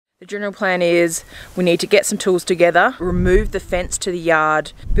The general plan is we need to get some tools together, remove the fence to the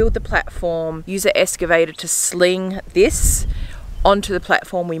yard, build the platform, use an excavator to sling this onto the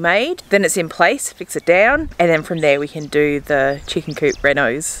platform we made. Then it's in place, fix it down, and then from there we can do the chicken coop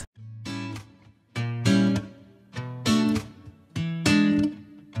renos.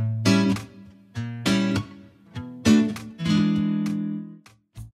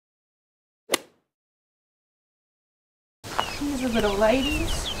 These are little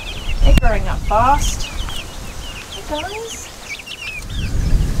ladies. They're growing up fast. Hey guys.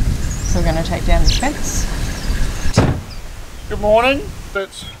 So we're going to take down the fence. Good morning.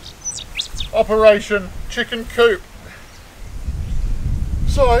 That's Operation Chicken Coop.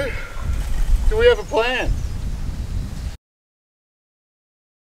 So, do we have a plan?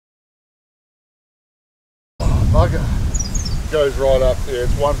 Bugger. Goes right up there.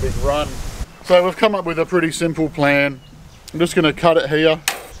 It's one big run. So we've come up with a pretty simple plan. I'm just going to cut it here,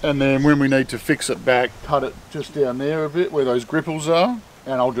 and then when we need to fix it back, cut it just down there a bit where those gripples are,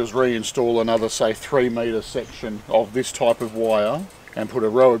 and I'll just reinstall another, say, 3 metre section of this type of wire and put a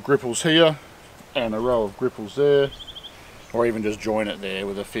row of gripples here and a row of gripples there, or even just join it there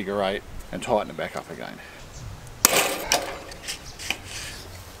with a figure 8 and tighten it back up again.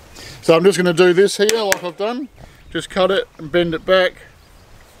 So I'm just going to do this here like I've done, just cut it and bend it back.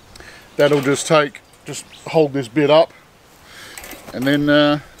 That'll just hold this bit up. And then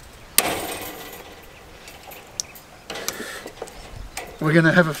we're going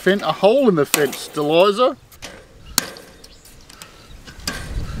to have a hole in the fence, Deliza.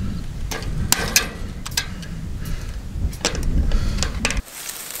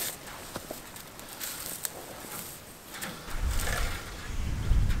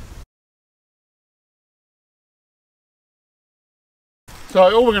 So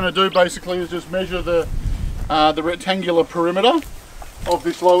all we're going to do basically is just measure the rectangular perimeter of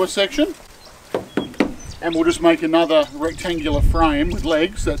this lower section, and we'll just make another rectangular frame with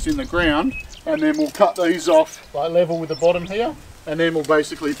legs that's in the ground, and then we'll cut these off like level with the bottom here, and then we'll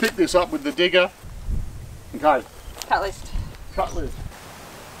basically pick this up with the digger. Okay. Cut list. Cut list.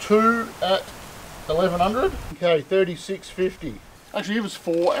 2 at 1100. Okay, 36.50. Actually, it was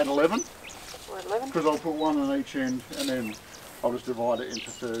 4 at 11. 4 at 11. Because I'll put one on each end, and then I'll just divide it into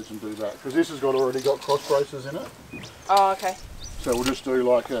thirds and do that. Because this has already got cross braces in it. Oh, okay. So we'll just do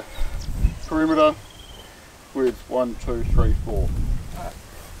like a perimeter with 1, 2, 3, 4. Right.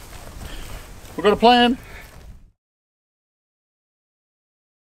 We've got a plan.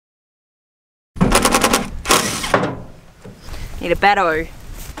 Need a batto.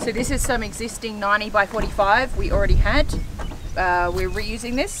 So this is some existing 90 by 45 we already had. We're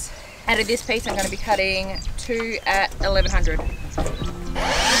reusing this. Out of this piece I'm going to be cutting 2 at 1100.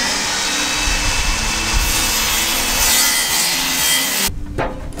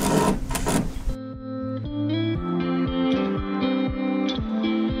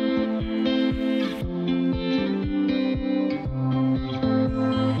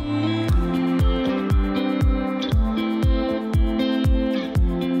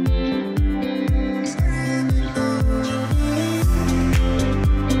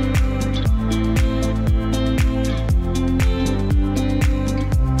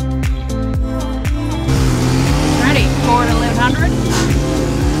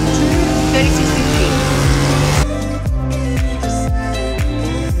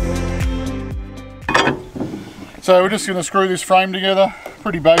 So we're just going to screw this frame together,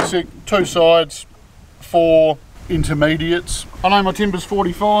 pretty basic, 2 sides, 4 intermediates. I know my timber's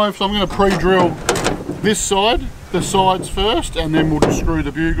 45, so I'm going to pre-drill this side, the sides first, and then we'll just screw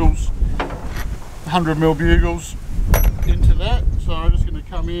the bugles, 100mm bugles into that. So I'm just going to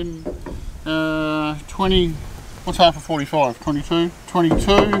come in 20, what's half of 45? 22?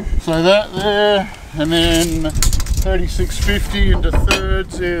 22, so that there, and then 36.50 into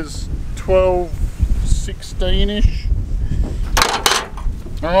thirds is 12, 16-ish.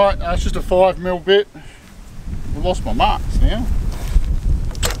 Alright, that's just a 5mm bit. I've lost my marks now.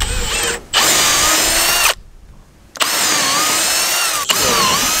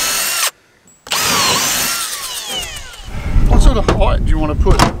 What sort of height do you want to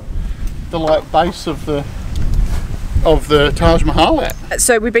put the base of the Taj Mahal at?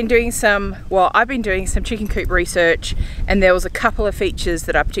 So we've been doing I've been doing some chicken coop research, and there was a couple of features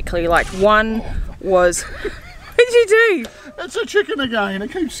that I particularly liked. One was, what did you do? It's a chicken again,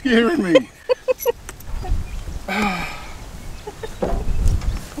 it keeps scaring me.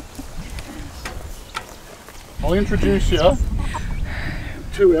 I'll introduce you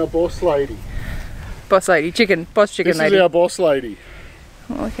to our boss lady. Boss lady, boss chicken lady. This is our boss lady.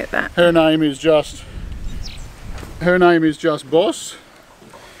 Oh, look at that. Her name is just Boss,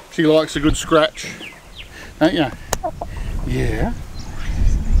 She likes a good scratch, don't you? Yeah.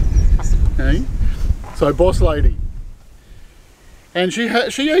 Hey? So boss lady. And she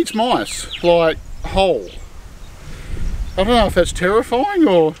eats mice, like whole. I don't know if that's terrifying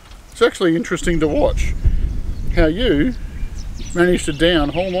or it's actually interesting to watch. How you managed to down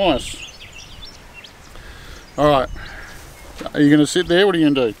whole mice. Alright. Are you going to sit there? What are you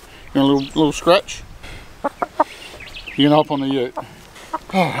going to do? You want a little scratch? You're going to hop on the ute.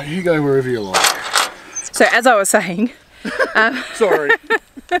 Oh, you go wherever you like. So as I was saying, sorry.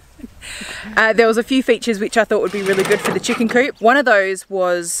 There was a few features which I thought would be really good for the chicken coop. One of those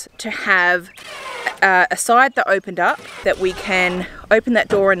was to have a side that opened up, that we can open that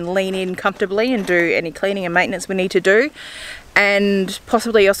door and lean in comfortably and do any cleaning and maintenance we need to do, and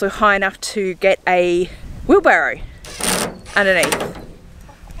possibly also high enough to get a wheelbarrow underneath.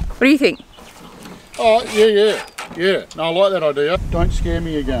 What do you think? Oh, yeah. No, I like that idea. Don't scare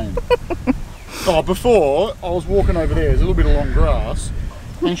me again. Oh, before, I was walking over there, there's a little bit of long grass,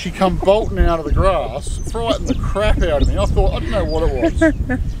 and she come bolting out of the grass, frightened the crap out of me. I thought, I didn't know what it was.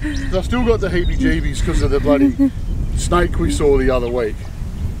 I still got the heebie-jeebies because of the bloody snake we saw the other week.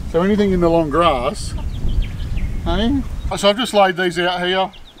 So anything in the long grass, hey? So I've just laid these out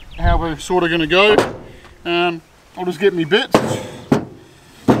here, how we're sort of going to go. I'll just get me bits,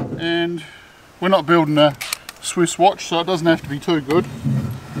 and we're not building a Swiss watch, so it doesn't have to be too good.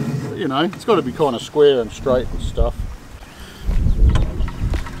 But, you know, it's got to be kind of square and straight and stuff.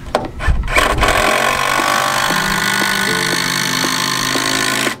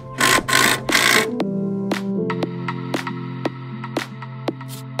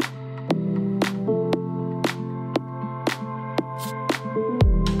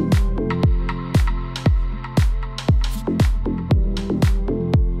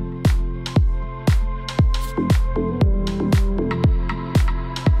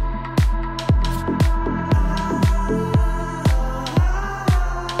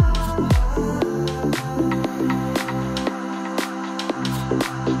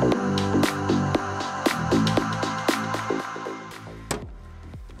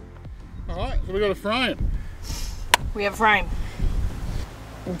 So we got a frame. We have a frame.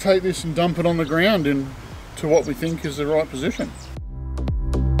 We'll take this and dump it on the ground into what we think is the right position.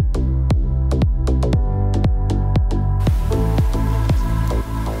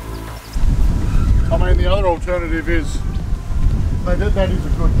 I mean, the other alternative is that is a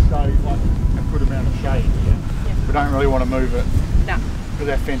good shade, like a good amount of shade here. Yeah. We don't really want to move it. No. Because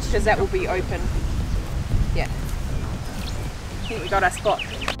our fence. Because that will be open. Yeah. I think we got our spot.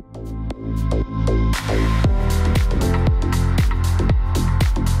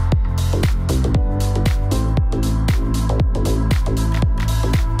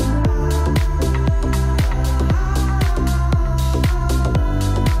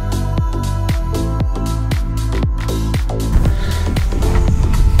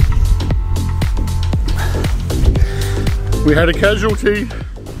 We had a casualty,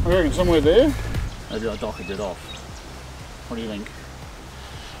 I reckon somewhere there. Maybe I dock a bit off. What do you think?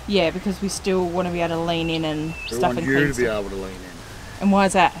 Yeah, because we still want to be able to lean in and stuff and clean. We want you to be able to lean in. And why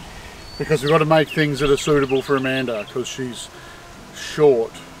is that? Because we've got to make things that are suitable for Amanda, because she's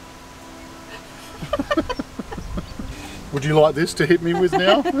short. Would you like this to hit me with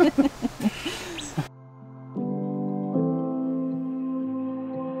now?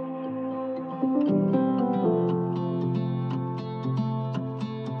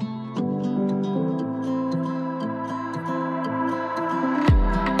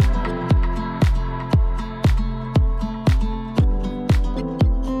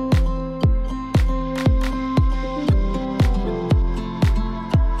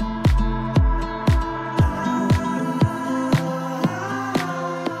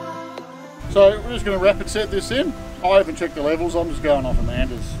 So we're just going to rapid set this in. I haven't checked the levels, I'm just going off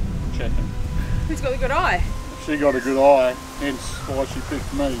Amanda's checking. Who's got a good eye? She got a good eye, hence why she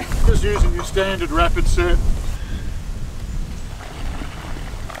picked me. Just using your standard rapid set.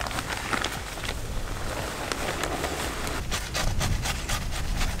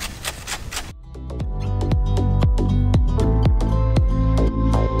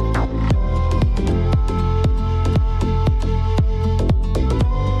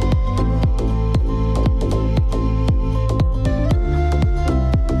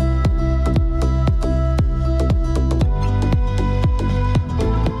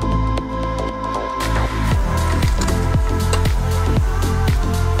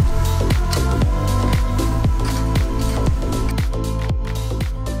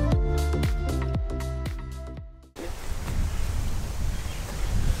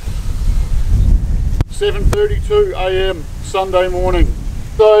 .32 AM Sunday morning.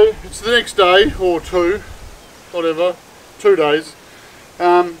 So it's the next day or two, whatever, 2 days.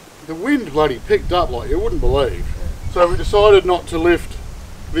 The wind bloody picked up like you wouldn't believe. So we decided not to lift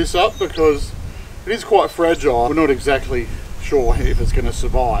this up because it is quite fragile. We're not exactly sure if it's going to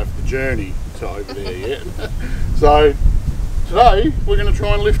survive the journey to over there yet. So today we're going to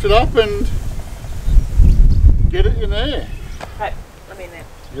try and lift it up and get it in there. Right, I'm in there.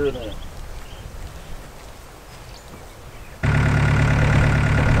 You're in there.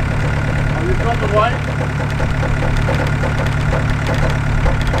 Oh, you've got the weight?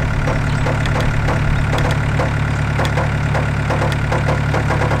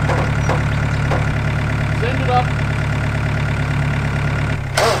 Send it up.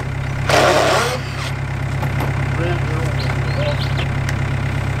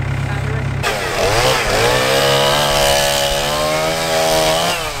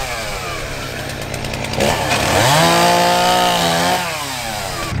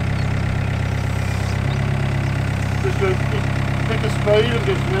 Just pick a speed and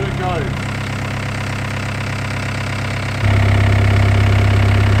just let it go.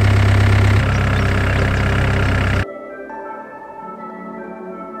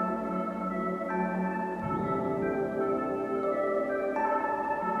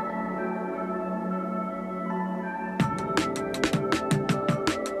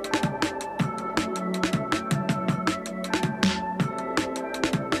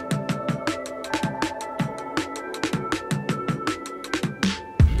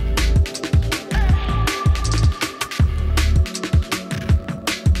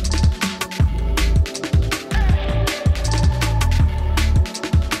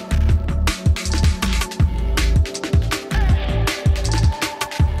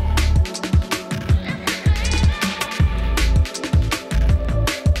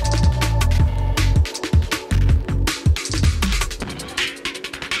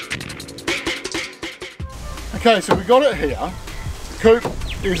 Okay, so we got it here. The coop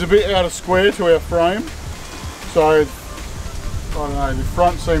is a bit out of square to our frame. So, I don't know, the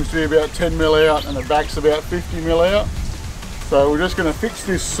front seems to be about 10 mil out and the back's about 50 mil out. So we're just going to fix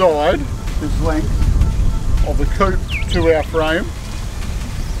this side, this length of the coop to our frame.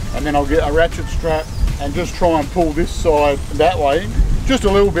 And then I'll get a ratchet strap and just try and pull this side that way. Just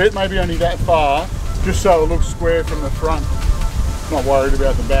a little bit, maybe only that far, just so it looks square from the front. Not worried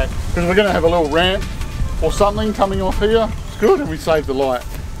about the back. Because we're going to have a little ramp or something coming off here. It's good, and we save the light.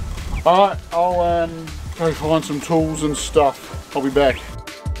 Alright, I'll go find some tools and stuff. I'll be back.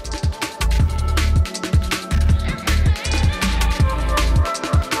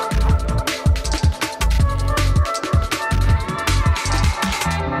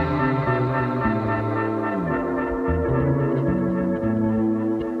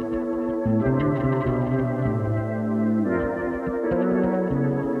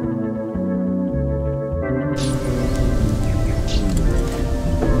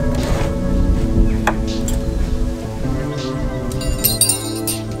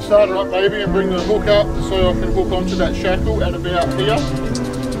 Start it up maybe and bring the hook up so I can hook onto that shackle at about here.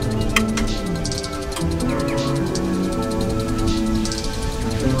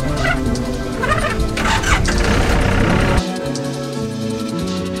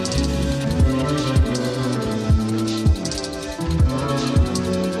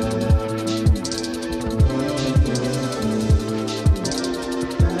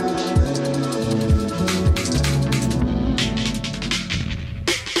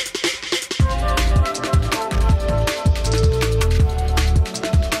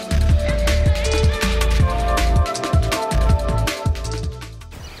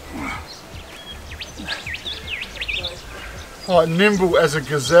 Like nimble as a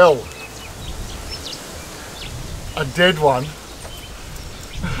gazelle. A dead one.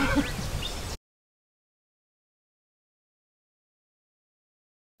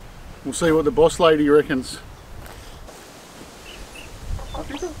 We'll see what the boss lady reckons.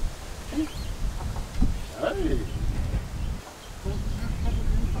 Hey.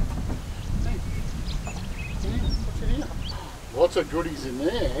 Lots of goodies in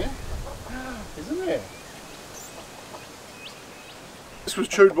there, isn't there? This was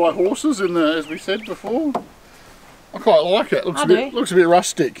chewed by horses in the, as we said before. I quite like it. Looks a bit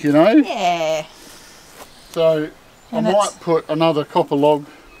rustic, you know. Yeah. So I might put another copper log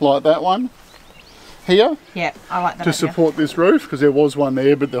like that one here. Yeah, I like that to support this roof, because there was one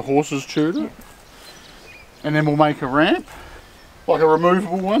there, but the horses chewed it. And then we'll make a ramp, like a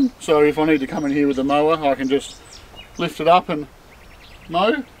removable one. So if I need to come in here with a mower, I can just lift it up and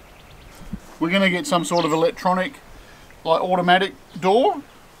mow. We're going to get some sort of electronic, like automatic door.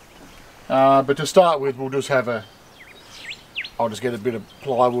 But to start with, we'll just have a I'll just get a bit of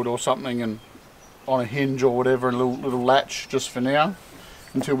plywood or something and on a hinge or whatever, a little latch just for now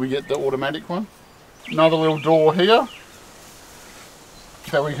until we get the automatic one. Another little door here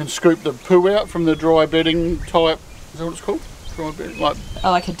so we can scoop the poo out from the dry bedding type. Is that what it's called? Dry bedding,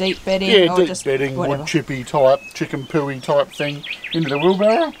 like a deep bedding? Yeah, or deep just bedding, whatever. wood chippy type, chicken pooey type thing into the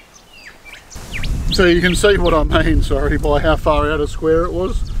wheelbarrow. So you can see what I mean, sorry, by how far out of square it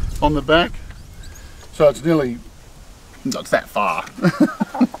was on the back. So it's nearly, it's that far.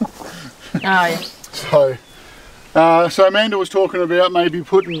 Oh yeah. So Amanda was talking about maybe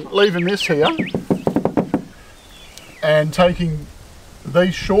leaving this here and taking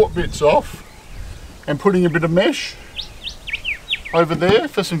these short bits off and putting a bit of mesh over there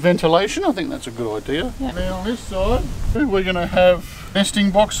for some ventilation. I think that's a good idea. Yep. Now on this side, we're going to have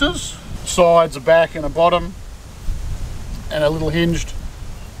nesting boxes, sides, a back and a bottom, and a little hinged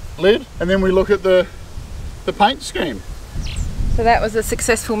lid. And then we look at the paint scheme. So that was a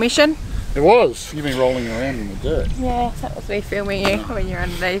successful mission. It was. You've been rolling around in the dirt. Yeah, that was me filming you when you're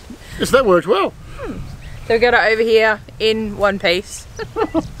underneath. Yes, that worked well. So we got it over here in one piece.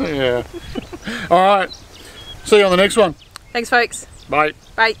 Yeah. All right. See you on the next one. Thanks folks. Bye.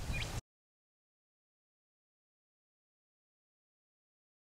 Bye.